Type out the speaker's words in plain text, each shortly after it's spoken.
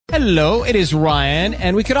Hello, it is Ryan,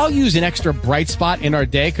 and we could all use an extra bright spot in our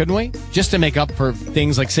day, couldn't we? Just to make up for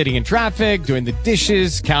things like sitting in traffic, doing the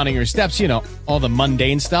dishes, counting your steps, you know, all the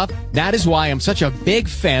mundane stuff. That is why I'm such a big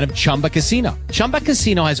fan of Chumba Casino. Chumba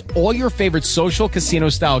Casino has all your favorite social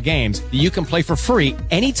casino-style games that you can play for free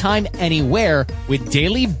anytime, anywhere with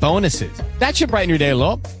daily bonuses. That should brighten your day a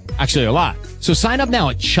little. Actually, a lot. So sign up now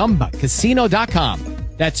at ChumbaCasino.com.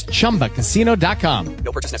 That's ChumbaCasino.com.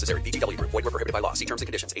 No purchase necessary. VGW Group. Void where prohibited by law. See terms and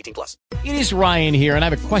conditions. 18+. It is Ryan here, and I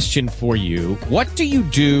have a question for you. What do you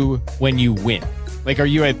do when you win? Like, are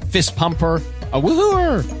you a fist pumper, a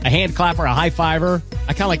woohooer, a hand clapper, a high fiver?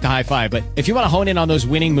 I kind of like the high five, but if you want to hone in on those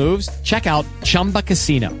winning moves, check out Chumba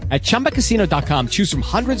Casino. At ChumbaCasino.com, choose from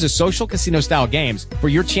hundreds of social casino-style games for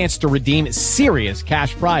your chance to redeem serious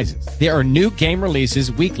cash prizes. There are new game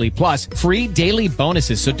releases weekly, plus free daily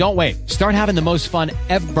bonuses, so don't wait. Start having the most fun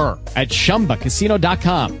ever at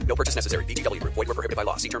ChumbaCasino.com. No purchase necessary. VGW Group. Void where prohibited by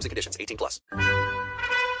law. See terms and conditions. 18+.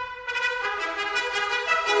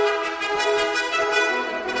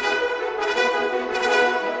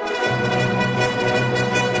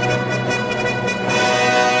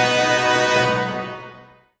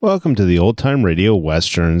 Welcome to the Old Time Radio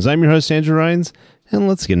Westerns. I'm your host, Andrew Rhynes, and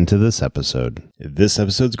let's get into this episode. This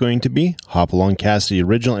episode's going to be Hopalong Cassidy.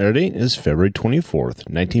 Original air date is February 24th,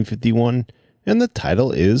 1951, and the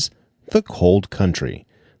title is The Cold Country.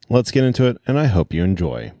 Let's get into it, and I hope you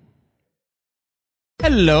enjoy.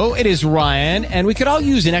 Hello, it is Ryan, and we could all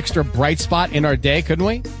use an extra bright spot in our day, couldn't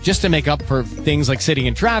we? Just to make up for things like sitting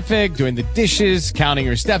in traffic, doing the dishes, counting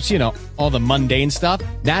your steps, you know, all the mundane stuff.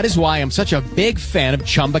 That is why I'm such a big fan of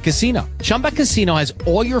Chumba Casino. Chumba Casino has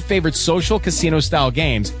all your favorite social casino-style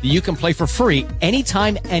games that you can play for free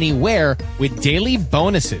anytime, anywhere with daily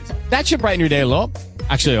bonuses. That should brighten your day a little.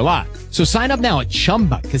 Actually, a lot. So sign up now at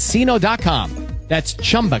ChumbaCasino.com. That's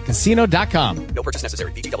ChumbaCasino.com. No purchase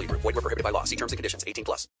necessary. VGW Group. Void where prohibited by law. See terms and conditions.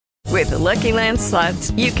 18+. With the Lucky Land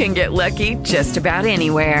Slots, you can get lucky just about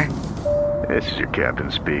anywhere. This is your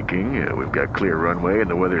captain speaking. We've got clear runway and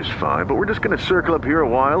the weather's fine, but we're just going to circle up here a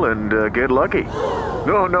while and get lucky.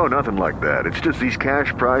 No, nothing like that. It's just these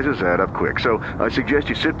cash prizes add up quick. So I suggest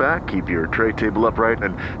you sit back, keep your tray table upright,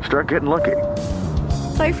 and start getting lucky.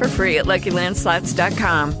 Play for free at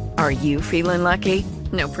LuckyLandSlots.com. Are you feeling lucky?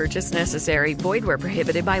 No purchase necessary. Void where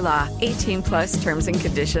prohibited by law. 18+ terms and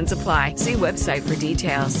conditions apply. See website for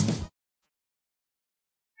details.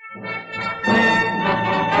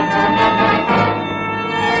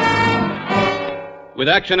 With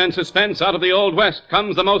action and suspense out of the Old West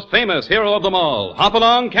comes the most famous hero of them all,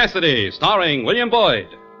 Hopalong Cassidy, starring William Boyd.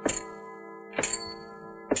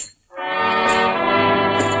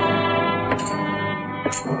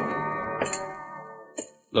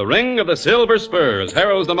 The ring of the silver spurs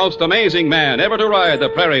heralds the most amazing man ever to ride the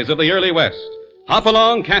prairies of the early West,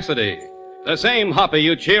 Hopalong Cassidy. The same Hoppy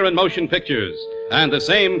you cheer in motion pictures, and the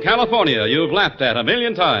same California you've laughed at a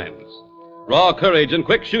million times. Raw courage and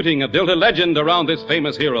quick shooting have built a legend around this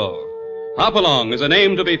famous hero. Hopalong is a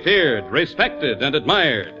name to be feared, respected, and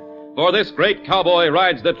admired, for this great cowboy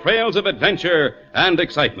rides the trails of adventure and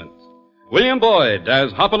excitement. William Boyd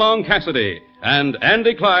as Hopalong Cassidy, and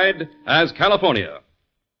Andy Clyde as California.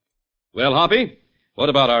 Well, Hoppy, what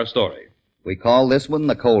about our story? We call this one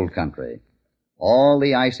the Cold Country. All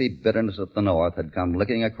the icy bitterness of the north had come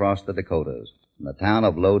licking across the Dakotas, and the town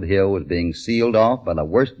of Lode Hill was being sealed off by the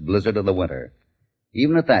worst blizzard of the winter.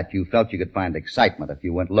 Even at that, you felt you could find excitement if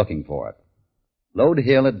you went looking for it. Lode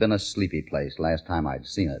Hill had been a sleepy place last time I'd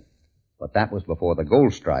seen it, but that was before the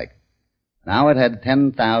gold strike. Now it had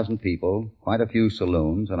 10,000 people, quite a few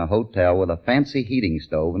saloons, and a hotel with a fancy heating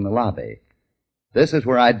stove in the lobby. This is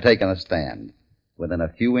where I'd taken a stand, within a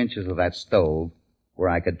few inches of that stove, where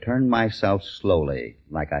I could turn myself slowly,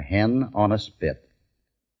 like a hen on a spit.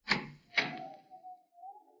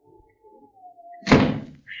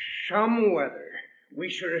 Some weather. We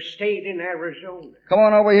should have stayed in Arizona. Come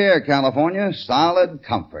on over here, California. Solid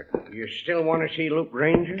comfort. You still want to see Luke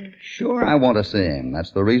Ranger? Sure, I want to see him.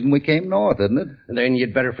 That's the reason we came north, isn't it? Then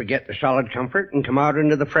you'd better forget the solid comfort and come out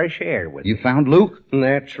into the fresh air with You me. found Luke?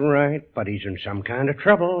 That's right, but he's in some kind of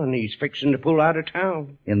trouble, and he's fixing to pull out of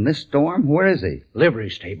town. In this storm? Where is he? Livery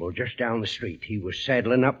stable just down the street. He was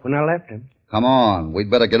saddling up when I left him. Come on. We'd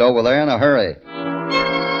better get over there in a hurry.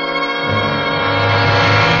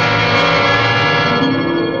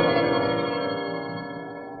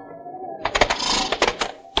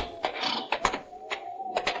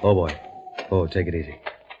 Oh, boy. Oh, take it easy.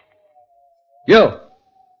 You!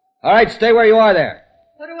 All right, stay where you are there.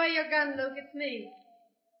 Put away your gun, Luke. It's me.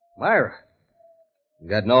 Myra, you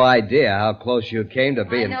got no idea how close you came to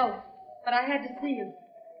being... I know, but I had to see you.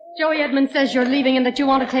 Joey Edmonds says you're leaving and that you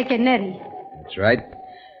want to take in Nettie. That's right.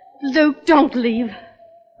 Luke, don't leave.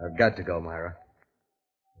 I've got to go, Myra.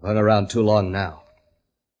 I've hung around too long now.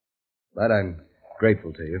 But I'm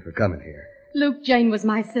grateful to you for coming here. Luke, Jane was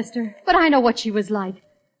my sister, but I know what she was like.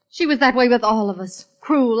 She was that way with all of us.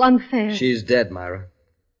 Cruel, unfair. She's dead, Myra.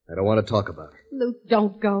 I don't want to talk about her. Luke,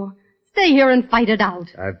 don't go. Stay here and fight it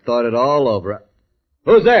out. I've thought it all over.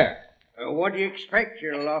 Who's there? What do you expect,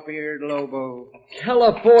 you lop-eared Lobo?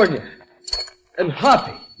 California. And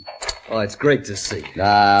Hoppy. Oh, it's great to see.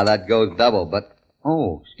 That goes double, but...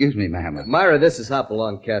 Oh, excuse me, ma'am. Myra, this is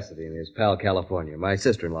Hopalong Cassidy and his pal California. My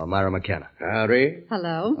sister-in-law, Myra McKenna. Howdy.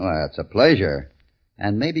 Hello. Well, it's a pleasure.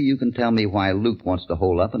 And maybe you can tell me why Luke wants to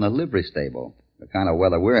hole up in a livery stable. The kind of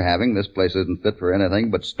weather we're having, this place isn't fit for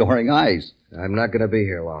anything but storing ice. I'm not going to be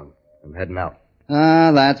here long. I'm heading out.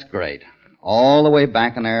 That's great. All the way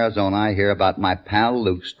back in Arizona, I hear about my pal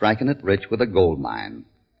Luke striking it rich with a gold mine.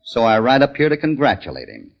 So I ride up here to congratulate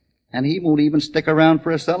him. And he won't even stick around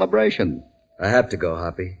for a celebration. I have to go,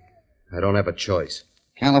 Hoppy. I don't have a choice.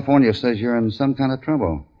 California says you're in some kind of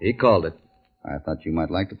trouble. He called it. I thought you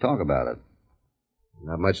might like to talk about it.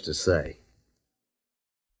 Not much to say.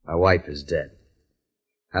 My wife is dead.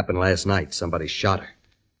 Happened last night. Somebody shot her.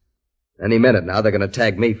 Any minute now, they're going to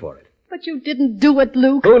tag me for it. But you didn't do it,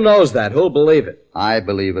 Luke. Who knows that? Who'll believe it? I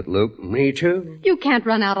believe it, Luke. Me too. You can't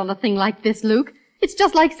run out on a thing like this, Luke. It's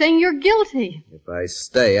just like saying you're guilty. If I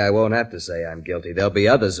stay, I won't have to say I'm guilty. There'll be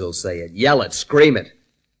others who'll say it, yell it, scream it.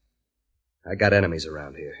 I got enemies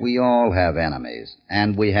around here. We all have enemies,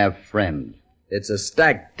 and we have friends. It's a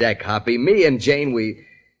stacked deck, Hoppy. Me and Jane,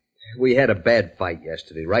 we had a bad fight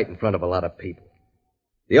yesterday, right in front of a lot of people.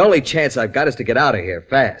 The only chance I've got is to get out of here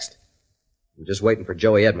fast. I'm just waiting for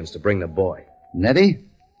Joey Edmonds to bring the boy. Nettie?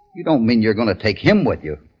 You don't mean you're going to take him with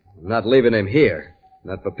you? I'm not leaving him here.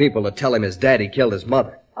 Not for people to tell him his daddy killed his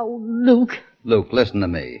mother. Oh, Luke. Luke, listen to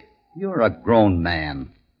me. You're a grown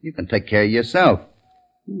man. You can take care of yourself.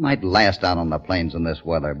 You might last out on the plains in this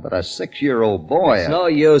weather, but a 6-year-old boy... It's no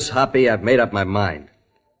use, Hoppy. I've made up my mind.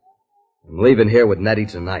 I'm leaving here with Nettie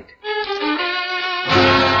tonight.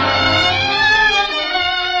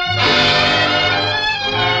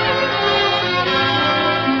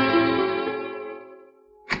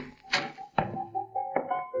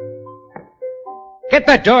 Get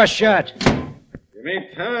that door shut. Give me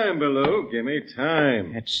time, Baloo. Give me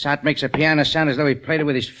time. That sot makes a piano sound as though he played it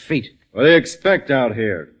with his feet. What do you expect out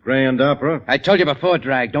here? Grand opera? I told you before,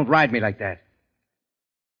 Drag. Don't ride me like that.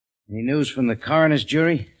 Any news from the coroner's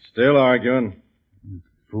jury? Still arguing.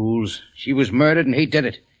 Fools. She was murdered and he did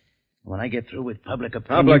it. When I get through with public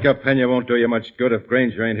opinion... Public opinion won't do you much good if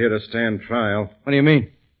Granger ain't here to stand trial. What do you mean?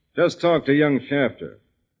 Just talk to young Shafter.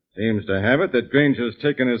 Seems to have it that Granger's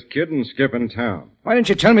taking his kid and skipping town. Why didn't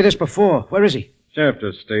you tell me this before? Where is he?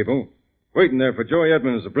 Shafter's stable. Waiting there for Joey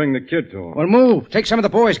Edmonds to bring the kid to him. Well, move. Take some of the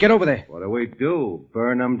boys. Get over there. What do we do?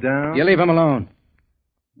 Burn them down? You leave him alone.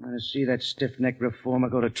 I'm going to see that stiff-necked reformer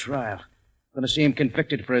go to trial. I'm going to see him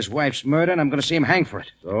convicted for his wife's murder, and I'm going to see him hang for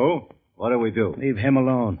it. So? What do we do? Leave him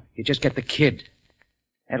alone. You just get the kid.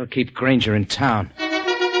 That'll keep Granger in town.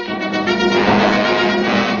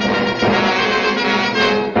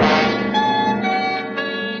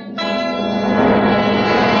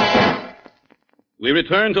 We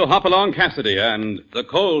return to Hopalong Cassidy and the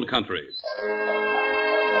cold country.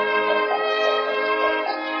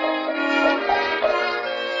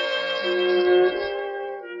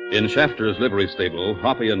 In Shafter's livery stable,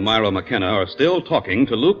 Hoppy and Myra McKenna are still talking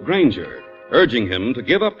to Luke Granger, urging him to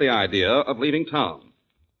give up the idea of leaving town.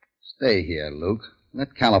 Stay here, Luke.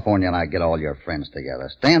 Let California and I get all your friends together.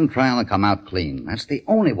 Stand trial and come out clean. That's the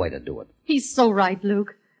only way to do it. He's so right,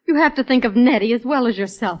 Luke. You have to think of Nettie as well as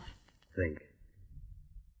yourself. Think.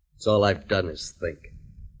 That's all I've done is think.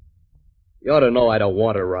 You ought to know I don't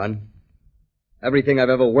want to run. Everything I've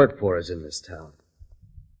ever worked for is in this town.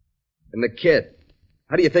 And the kid.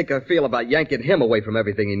 How do you think I feel about yanking him away from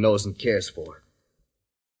everything he knows and cares for?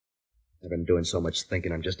 I've been doing so much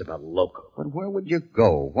thinking I'm just about loco. But where would you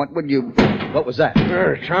go? What would you... What was that?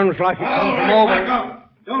 Sounds like it comes from over. Back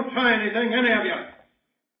up. Don't try anything, any of you.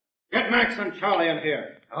 Get Max and Charlie in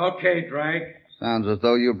here. Okay, Drag. Sounds as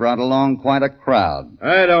though you brought along quite a crowd.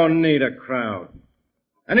 I don't need a crowd.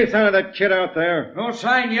 Any sign of that kid out there? No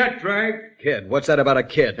sign yet, Drag. Kid? What's that about a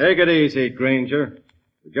kid? Take it easy, Granger.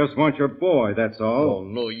 We just want your boy, that's all. Oh,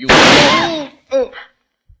 no, you... I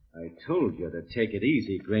told you to take it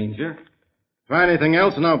easy, Granger. Try anything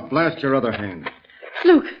else and I'll blast your other hand.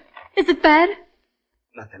 Luke, is it bad?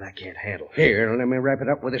 Nothing I can't handle. Here, let me wrap it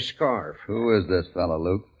up with a scarf. Who is this fellow,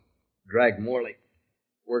 Luke? Drag Morley.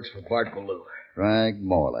 Works for Bart Ballou. Drag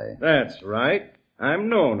Morley. That's right. I'm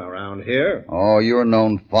known around here. Oh, you're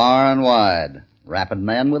known far and wide. Rapid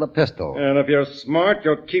man with a pistol. And if you're smart,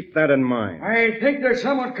 you'll keep that in mind. I think there's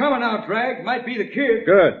someone coming out, Drag. Might be the kid.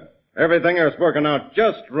 Good. Everything is working out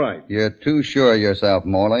just right. You're too sure of yourself,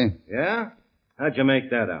 Morley. Yeah? How'd you make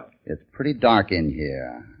that out? It's pretty dark in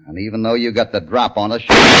here. And even though you got the drop on us,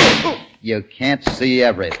 you can't see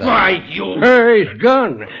everything. Why, you... Hey, his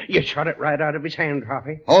gun. You shot it right out of his hand,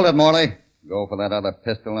 Hoppy. Hold it, Morley. Go for that other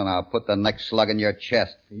pistol, and I'll put the next slug in your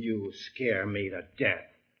chest. You scare me to death.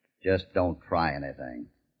 Just don't try anything.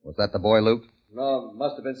 Was that the boy, Luke? No,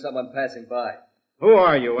 must have been someone passing by. Who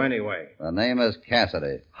are you, anyway? The name is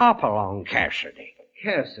Cassidy. Hopalong Cassidy.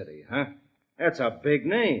 Cassidy, huh? That's a big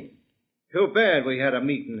name. Too bad we had a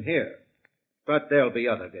meeting here. But there'll be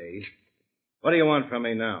other days. What do you want from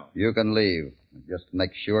me now? You can leave. Just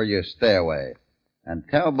make sure you stay away. And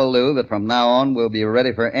tell Ballou that from now on we'll be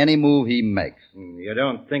ready for any move he makes. You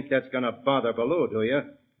don't think that's going to bother Ballou, do you?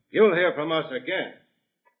 You'll hear from us again.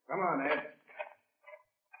 Come on, Ed.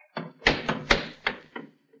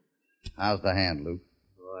 How's the hand, Luke?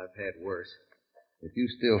 Oh, I've had worse. If you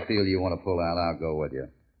still feel you want to pull out, I'll go with you.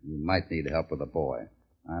 You might need help with the boy.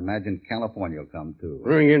 I imagine California will come, too.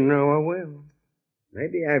 Well, you know I will.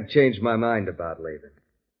 Maybe I've changed my mind about leaving.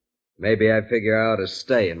 Maybe I figure I ought to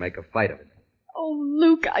stay and make a fight of it. Oh,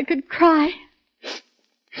 Luke, I could cry.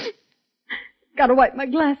 Gotta wipe my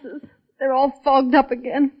glasses. They're all fogged up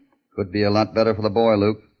again. Could be a lot better for the boy,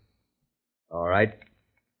 Luke. All right.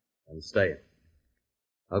 I'm staying.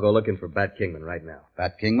 I'll go looking for Bat Kingman right now.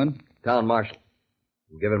 Bat Kingman? Town marshal.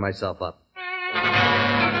 I'm giving myself up.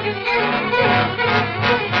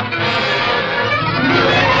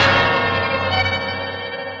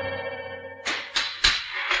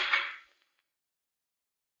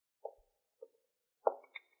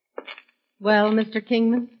 Well, Mr.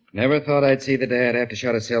 Kingman? Never thought I'd see the day I'd have to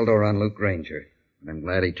shut a cell door on Luke Granger. But I'm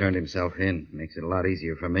glad he turned himself in. Makes it a lot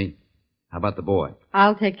easier for me. How about the boy?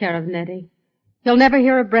 I'll take care of Nettie. He'll never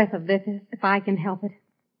hear a breath of this if I can help it.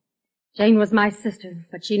 Jane was my sister,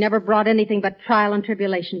 but she never brought anything but trial and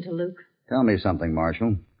tribulation to Luke. Tell me something,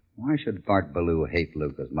 Marshal. Why should Bart Ballou hate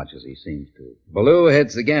Luke as much as he seems to? Ballou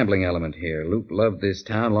heads the gambling element here. Luke loved this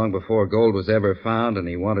town long before gold was ever found, and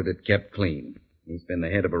he wanted it kept clean. He's been the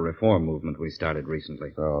head of a reform movement we started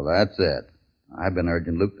recently. So that's it. I've been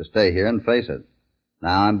urging Luke to stay here and face it.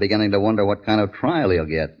 Now I'm beginning to wonder what kind of trial he'll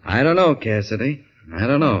get. I don't know, Cassidy. I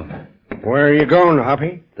don't know. Where are you going,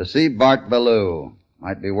 Hoppy? To see Bart Ballou.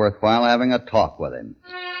 Might be worthwhile having a talk with him.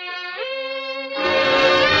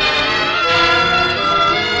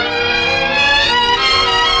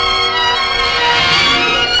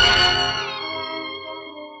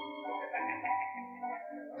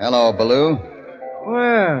 Hello, Ballou.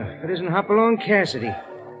 Well, it isn't Hopalong Cassidy.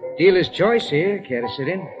 Dealer's choice here. Care to sit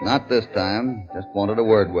in? Not this time. Just wanted a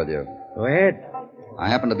word with you. Go ahead. I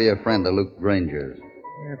happen to be a friend of Luke Granger's.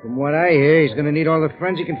 Yeah, from what I hear, he's going to need all the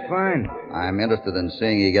friends he can find. I'm interested in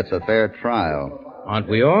seeing he gets a fair trial. Aren't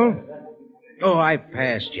we all? Oh, I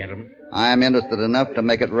pass, gentlemen. I'm interested enough to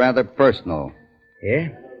make it rather personal. Yeah?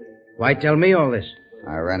 Why tell me all this?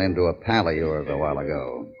 I ran into a pal of yours a while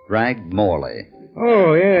ago. Drag Morley.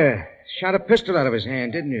 Oh, yeah. Shot a pistol out of his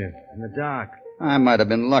hand, didn't you? In the dark. I might have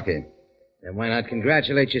been lucky. Then why not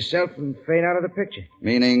congratulate yourself and fade out of the picture?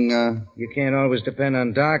 Meaning, You can't always depend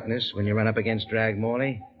on darkness when you run up against Drag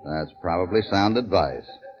Morley. That's probably sound advice.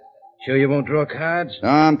 Sure you won't draw cards? No,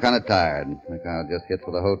 I'm kind of tired. Think I'll just hit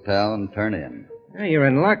for the hotel and turn in. Yeah, you're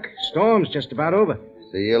in luck. Storm's just about over.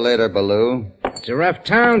 See you later, Ballou. It's a rough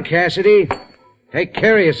town, Cassidy. Take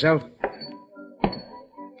care of yourself.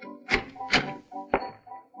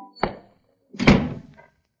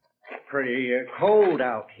 Pretty cold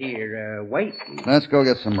out here. Wait. Let's go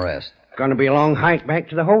get some rest. Gonna be a long hike back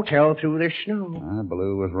to the hotel through this snow.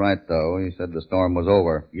 Ballou was right, though. He said the storm was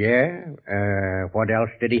over. Yeah? What else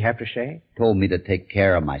did he have to say? Told me to take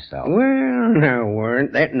care of myself. Well, now,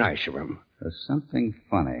 weren't that nice of him? There's something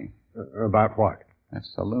funny. About what? That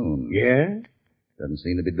saloon. Yeah? Doesn't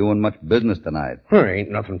seem to be doing much business tonight. There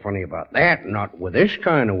ain't nothing funny about that, not with this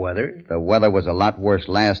kind of weather. The weather was a lot worse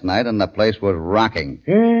last night, and the place was rocking.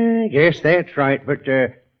 Yeah, guess that's right, but,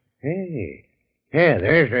 hey. Yeah,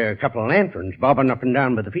 there's a couple of lanterns bobbing up and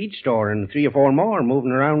down by the feed store and 3 or 4 more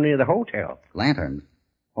moving around near the hotel. Lanterns?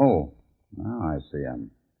 Oh, now I see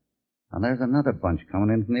 'em. Now, there's another bunch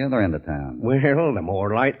coming in from the other end of town. Well, the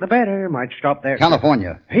more light, the better. Might stop there.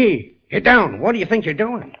 California. Hey, get down. What do you think you're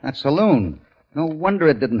doing? That saloon. No wonder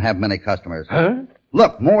it didn't have many customers. Huh?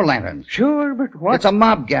 Look, more lanterns. Sure, but what? It's a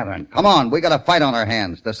mob gathering. Come on, we got a fight on our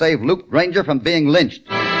hands to save Luke Granger from being lynched.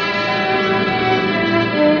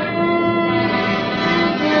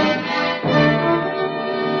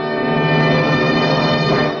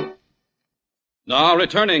 Now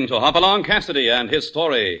returning to Hopalong Cassidy and his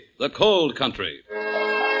story, The Cold Country.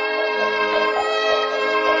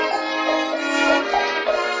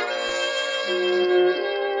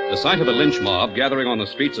 The sight of a lynch mob gathering on the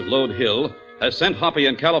streets of Lode Hill has sent Hoppy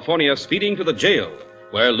and California speeding to the jail,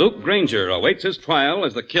 where Luke Granger awaits his trial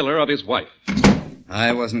as the killer of his wife.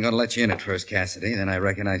 I wasn't going to let you in at first, Cassidy. Then I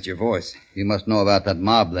recognized your voice. You must know about that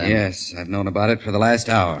mob, then. Yes, I've known about it for the last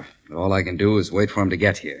hour. But all I can do is wait for him to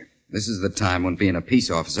get here. This is the time when being a peace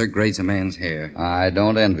officer grades a man's hair. I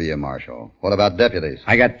don't envy you, Marshal. What about deputies?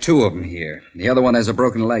 I got 2 of them here. The other one has a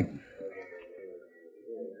broken leg.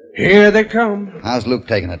 Here they come. How's Luke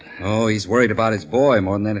taking it? Oh, he's worried about his boy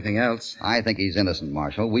more than anything else. I think he's innocent,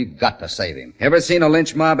 Marshal. We've got to save him. Ever seen a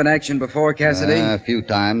lynch mob in action before, Cassidy? A few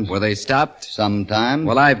times. Were they stopped? Sometimes.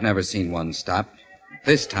 Well, I've never seen one stopped.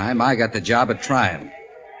 This time, I got the job of trying.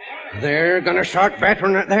 They're going to start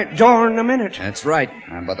battering at that door in a minute. That's right.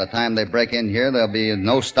 And by the time they break in here, there'll be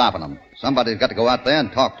no stopping them. Somebody's got to go out there and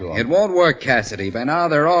talk to them. It won't work, Cassidy. By now,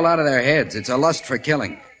 they're all out of their heads. It's a lust for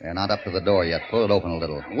killing. They're not up to the door yet. Pull it open a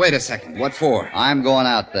little. Wait a second. What for? I'm going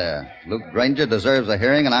out there. Luke Granger deserves a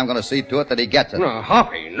hearing, and I'm going to see to it that he gets it. No,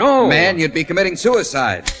 Hoppy, no. Man, you'd be committing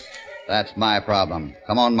suicide. That's my problem.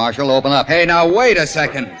 Come on, Marshal, open up. Hey, now, wait a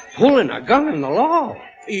second. Pulling a gun in the law.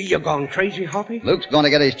 You gone crazy, Hoppy? Luke's going to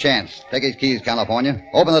get his chance. Take his keys, California.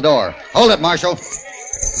 Open the door. Hold it, Marshal.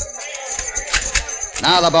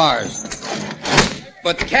 Now the bars.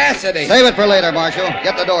 But Cassidy... Save it for later, Marshal.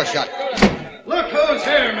 Get the door shut. Look who's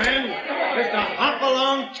here, man. Mr.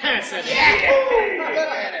 Hopalong Cassidy.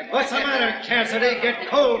 What's the matter, Cassidy? Get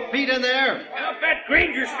cold feet in there? I'll bet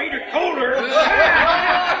Granger's feet are colder.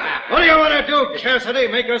 What do you want to do, Cassidy?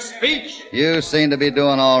 Make a speech? You seem to be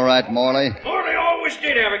doing all right, Morley. Morley always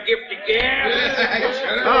did have a gift of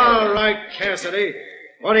gab. All right, Cassidy.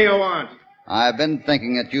 What do you want? I've been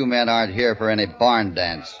thinking that you men aren't here for any barn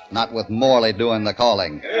dance, not with Morley doing the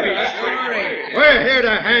calling. We're here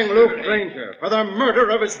to hang Luke Granger for the murder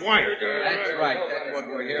of his wife. That's right. That's what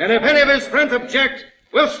we're here And if any of his friends object,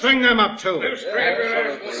 we'll string them up, too.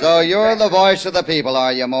 So you're the voice of the people,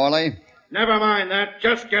 are you, Morley? Never mind that.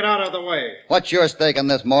 Just get out of the way. What's your stake in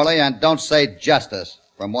this, Morley? And don't say justice.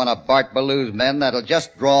 From one of Bart Ballew's men, that'll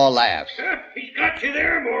just draw laughs. He's got you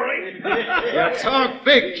there, Morley. You talk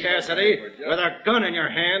big, Cassidy, with a gun in your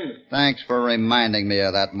hand. Thanks for reminding me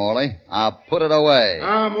of that, Morley. I'll put it away.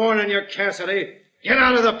 I'm warning you, Cassidy. Get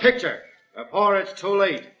out of the picture before it's too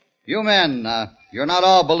late. You men, you're not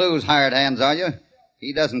all Ballew's hired hands, are you?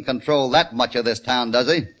 He doesn't control that much of this town,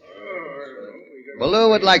 does he?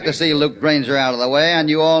 Ballew would like to see Luke Granger out of the way, and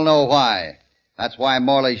you all know why. That's why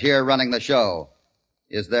Morley's here running the show.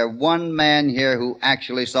 Is there one man here who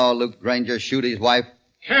actually saw Luke Granger shoot his wife?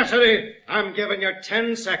 Cassidy, I'm giving you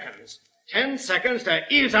 10 seconds. 10 seconds to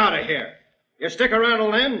ease out of here. You stick around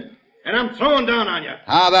till then, and I'm throwing down on you.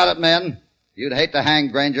 How about it, men? You'd hate to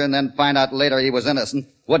hang Granger and then find out later he was innocent,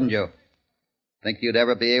 wouldn't you? Think you'd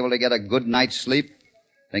ever be able to get a good night's sleep?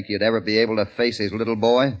 Think you'd ever be able to face his little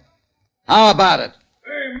boy? How about it?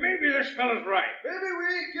 Hey, maybe this fellow's right. Maybe we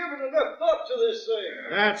ain't giving enough thought to this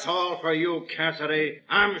thing. That's all for you, Cassidy.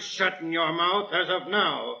 I'm shutting your mouth as of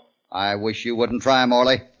now. I wish you wouldn't try,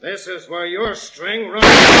 Morley. This is where your string runs.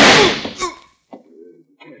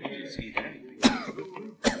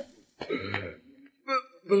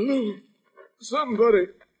 Baloo, somebody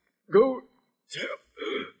go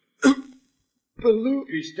tell Baloo.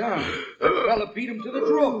 He's down. That fella beat him to the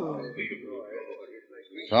draw.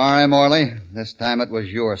 Sorry, Morley. This time it was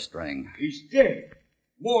your string. He's dead.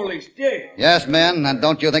 Morley's dead. Yes, men, and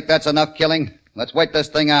don't you think that's enough killing? Let's wait this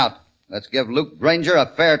thing out. Let's give Luke Granger a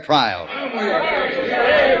fair trial.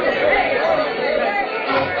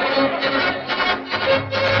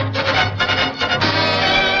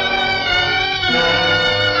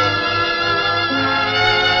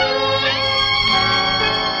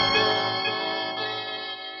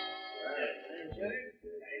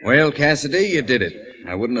 Well, Cassidy, you did it.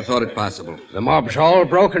 I wouldn't have thought it possible. The mob's all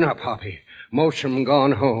broken up, Hoppy. Most of them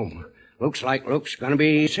gone home. Looks like Luke's gonna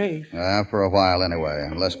be safe. For a while anyway,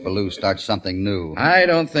 unless Baloo starts something new. I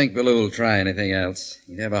don't think Baloo will try anything else.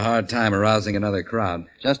 He'd have a hard time arousing another crowd.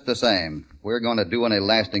 Just the same, if we're going to do any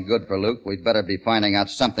lasting good for Luke, we'd better be finding out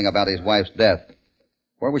something about his wife's death.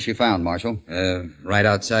 Where was she found, Marshal? Right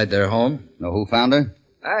outside their home. Know who found her?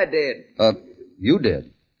 I did. You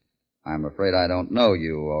did. I'm afraid I don't know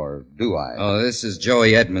you, or do I? Oh, this is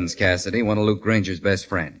Joey Edmonds, Cassidy, one of Luke Granger's best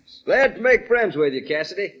friends. Glad to make friends with you,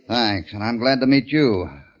 Cassidy. Thanks, and I'm glad to meet you.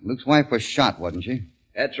 Luke's wife was shot, wasn't she?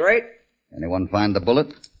 That's right. Anyone find the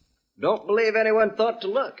bullet? Don't believe anyone thought to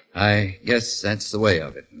look. I guess that's the way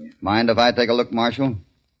of it. Mind if I take a look, Marshal?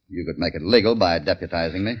 You could make it legal by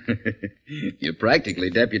deputizing me. You practically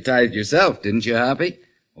deputized yourself, didn't you, Hoppy?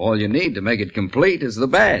 All you need to make it complete is the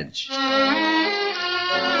badge.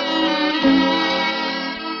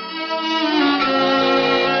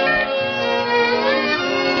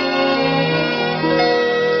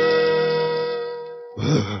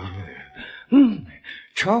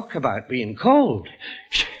 Talk about being cold.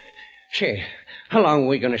 Say, how long are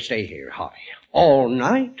we going to stay here, Hoppy? All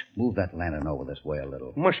night? Move that lantern over this way a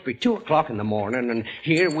little. Must be 2 o'clock in the morning, and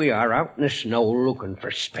here we are out in the snow looking for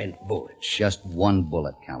spent bullets. Just one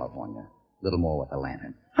bullet, California. A little more with the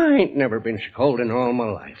lantern. I ain't never been so cold in all my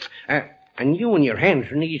life. And you and your hands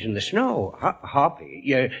and knees in the snow. Hoppy,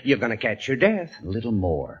 you're going to catch your death. A little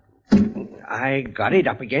more. I got it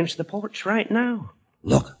up against the porch right now.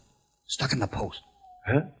 Look, stuck in the post.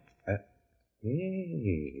 Huh?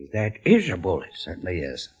 Hey, that is a bullet. Certainly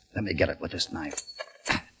is. Let me get it with this knife.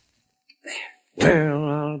 Well,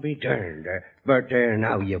 I'll be darned. But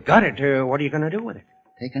now you've got it, what are you going to do with it?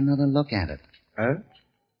 Take another look at it. Huh?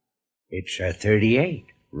 It's a 38.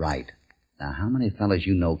 Right. Now, how many fellas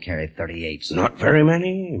you know carry 38s? Not very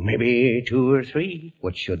many. Maybe 2 or 3.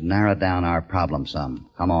 Which should narrow down our problem some.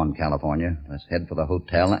 Come on, California. Let's head for the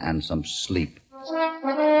hotel and some sleep.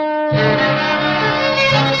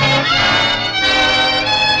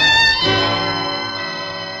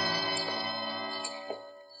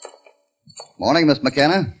 Morning, Miss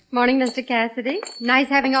McKenna. Morning, Mr. Cassidy. Nice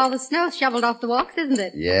having all the snow shoveled off the walks, isn't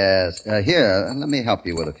it? Yes. Here, let me help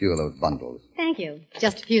you with a few of those bundles. Thank you.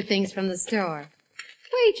 Just a few things from the store.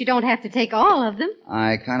 Wait, you don't have to take all of them.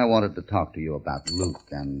 I kind of wanted to talk to you about Luke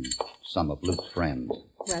and some of Luke's friends.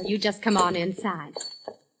 Well, you just come on inside.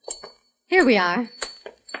 Here we are.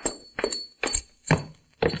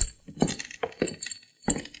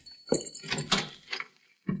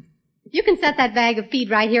 You can set that bag of feed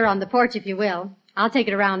right here on the porch if you will. I'll take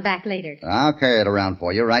it around back later. I'll carry it around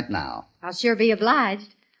for you right now. I'll sure be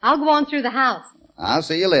obliged. I'll go on through the house. I'll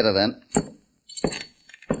see you later then.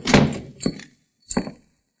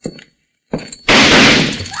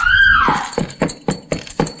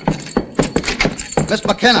 Miss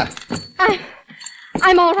McKenna!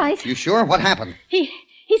 I'm all right. You sure? What happened? He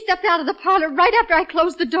stepped out of the parlor right after I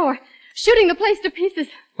closed the door, shooting the place to pieces.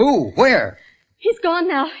 Who? Where? He's gone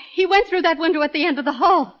now. He went through that window at the end of the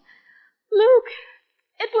hall. Luke.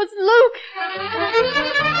 It was Luke.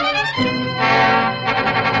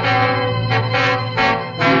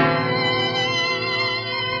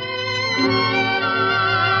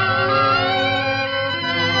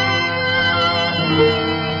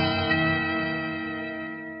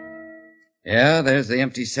 Yeah, there's the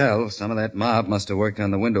empty cell. Some of that mob must have worked on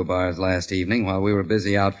the window bars last evening while we were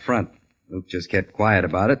busy out front. Luke just kept quiet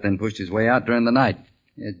about it, then pushed his way out during the night.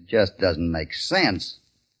 It just doesn't make sense.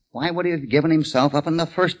 Why would he have given himself up in the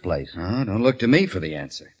first place? Oh, don't look to me for the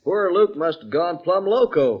answer. Poor Luke must have gone plumb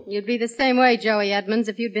loco. You'd be the same way, Joey Edmonds,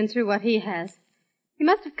 if you'd been through what he has. He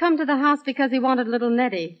must have come to the house because he wanted little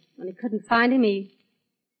Nettie. When he couldn't find him,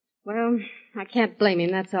 Well, I can't blame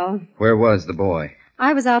him, that's all. Where was the boy?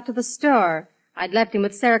 I was out to the store. I'd left him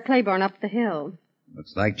with Sarah Claiborne up the hill.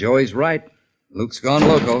 Looks like Joey's right. Luke's gone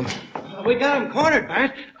loco. We got him cornered,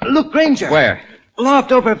 Bart. Luke Granger. Where?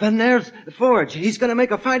 Loft over Van Nair's forge. He's going to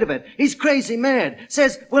make a fight of it. He's crazy mad.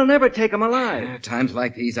 Says we'll never take him alive. Times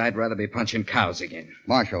like these, I'd rather be punching cows again.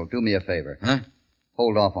 Marshal, do me a favor. Huh?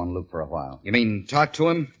 Hold off on Luke for a while. You mean talk to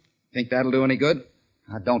him? Think that'll do any good?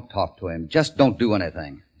 Now, don't talk to him. Just don't do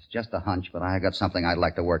anything. It's just a hunch, but I got something I'd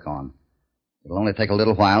like to work on. It'll only take a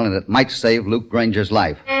little while, and it might save Luke Granger's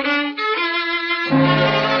life.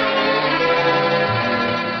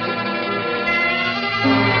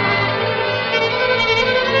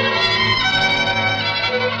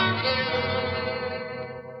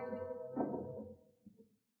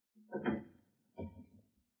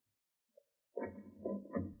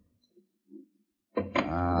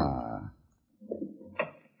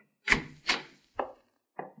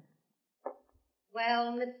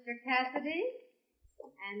 Well, Mr. Cassidy,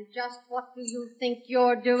 and just what do you think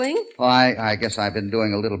you're doing? Well, I guess I've been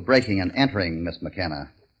doing a little breaking and entering, Miss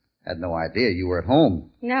McKenna. Had no idea you were at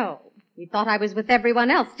home. No. You thought I was with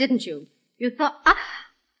everyone else, didn't you? You thought...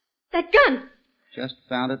 that gun! Just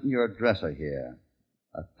found it in your dresser here.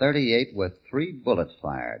 A 38 with 3 bullets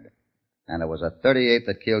fired. And it was a 38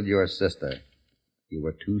 that killed your sister. You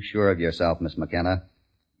were too sure of yourself, Miss McKenna.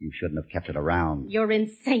 You shouldn't have kept it around. You're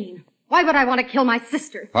insane. Why would I want to kill my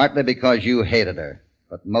sister? Partly because you hated her,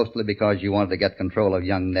 but mostly because you wanted to get control of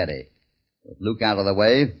young Nettie. With Luke out of the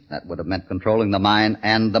way, that would have meant controlling the mine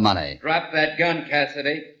and the money. Drop that gun,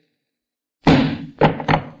 Cassidy.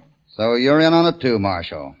 So you're in on it too,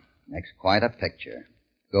 Marshal. Makes quite a picture.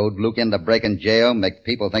 Goad Luke into breaking jail, make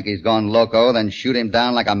people think he's gone loco, then shoot him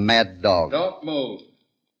down like a mad dog. Don't move.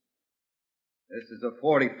 This is a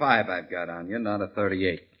 45 I've got on you, not a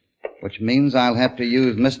 38. Which means I'll have to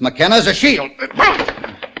use Miss McKenna as a shield.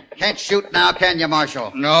 Can't shoot now, can you,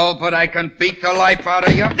 Marshal? No, but I can beat the life out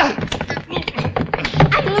of you. I'm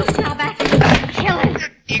loose now, Baxter. Kill him.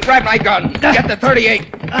 He grabbed my gun. Get the 38.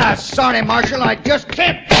 Sorry, Marshal, I just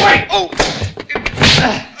can't. Wait! Oh!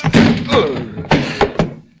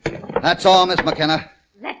 That's all, Miss McKenna.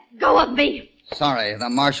 Let go of me. Sorry, the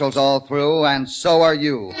Marshal's all through, and so are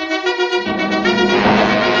you.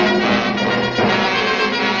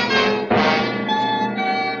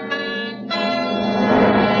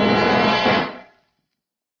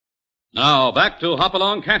 Now, back to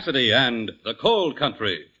Hopalong Cassidy and the Cold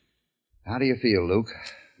Country. How do you feel, Luke?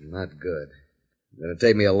 Not good. It's going to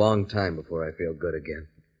take me a long time before I feel good again.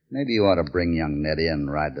 Maybe you ought to bring young Nettie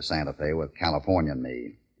and ride to Santa Fe with California and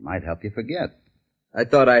me. Might help you forget. I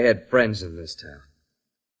thought I had friends in this town.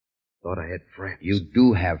 Thought I had friends. You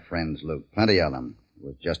do have friends, Luke. Plenty of them. It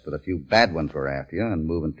was just that a few bad ones were after you and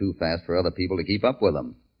moving too fast for other people to keep up with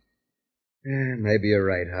them. Maybe you're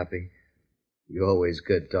right, Hoppy. You always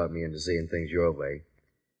could talk me into seeing things your way.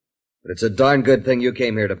 But it's a darn good thing you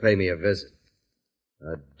came here to pay me a visit.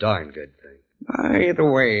 A darn good thing. By the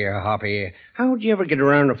way, Hoppy, how'd you ever get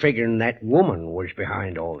around to figuring that woman was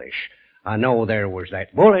behind all this? I know there was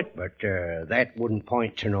that bullet, but that wouldn't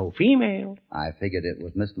point to no female. I figured it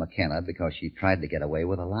was Miss McKenna because she tried to get away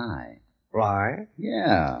with a lie. Lie?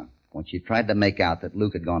 Yeah. When she tried to make out that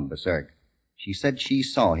Luke had gone berserk, she said she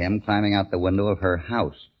saw him climbing out the window of her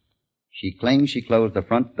house. She claims she closed the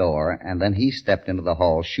front door, and then he stepped into the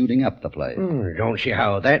hall, shooting up the place. Don't see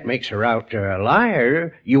how that makes her out a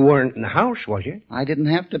liar. You weren't in the house, was you? I didn't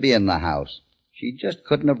have to be in the house. She just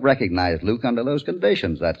couldn't have recognized Luke under those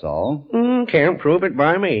conditions, that's all. Can't prove it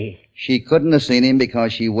by me. She couldn't have seen him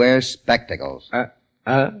because she wears spectacles.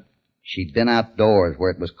 She'd been outdoors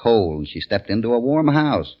where it was cold, and she stepped into a warm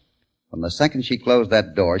house. From the second she closed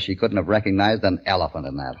that door, she couldn't have recognized an elephant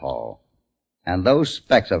in that hall. And those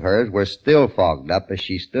specs of hers were still fogged up as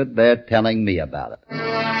she stood there telling me about it.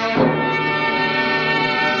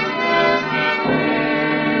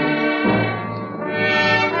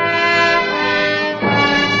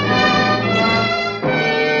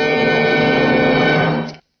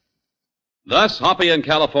 Thus, Hoppy and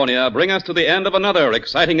California bring us to the end of another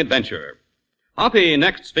exciting adventure. Hoppy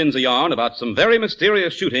next spins a yarn about some very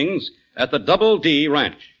mysterious shootings at the Double D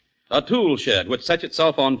Ranch, a tool shed which sets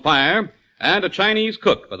itself on fire, and a Chinese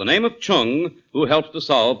cook by the name of Chung who helps to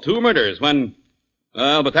solve two murders when...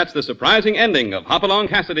 but that's the surprising ending of Hopalong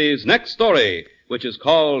Cassidy's next story, which is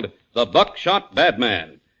called The Buckshot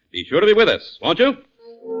Badman. Be sure to be with us, won't you?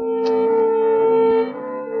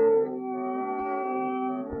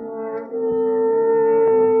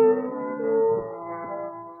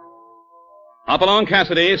 Hopalong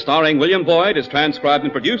Cassidy, starring William Boyd, is transcribed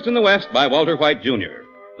and produced in the West by Walter White, Jr.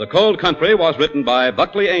 The Cold Country was written by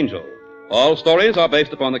Buckley Angel. All stories are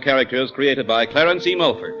based upon the characters created by Clarence E.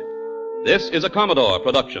 Mulford. This is a Commodore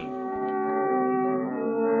production.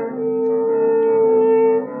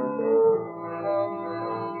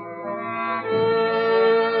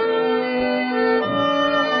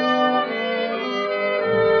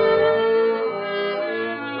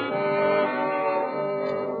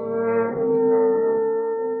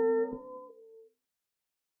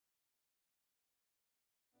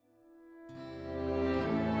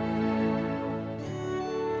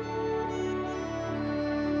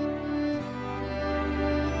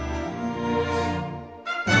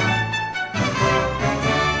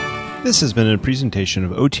 This has been a presentation of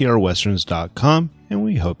OTRWesterns.com, and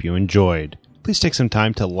we hope you enjoyed. Please take some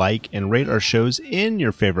time to like and rate our shows in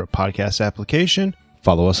your favorite podcast application.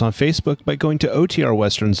 Follow us on Facebook by going to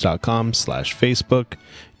OTRWesterns.com/Facebook.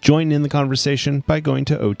 Join in the conversation by going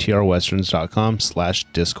to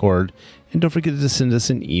OTRWesterns.com/Discord. And don't forget to send us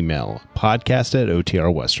an email,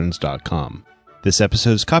 podcast@OTRWesterns.com. This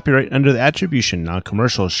episode is copyright under the Attribution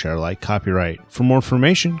Non-Commercial Share Alike copyright. For more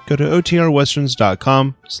information, go to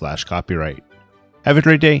OTRWesterns.com/copyright. Have a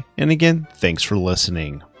great day, and again, thanks for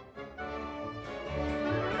listening.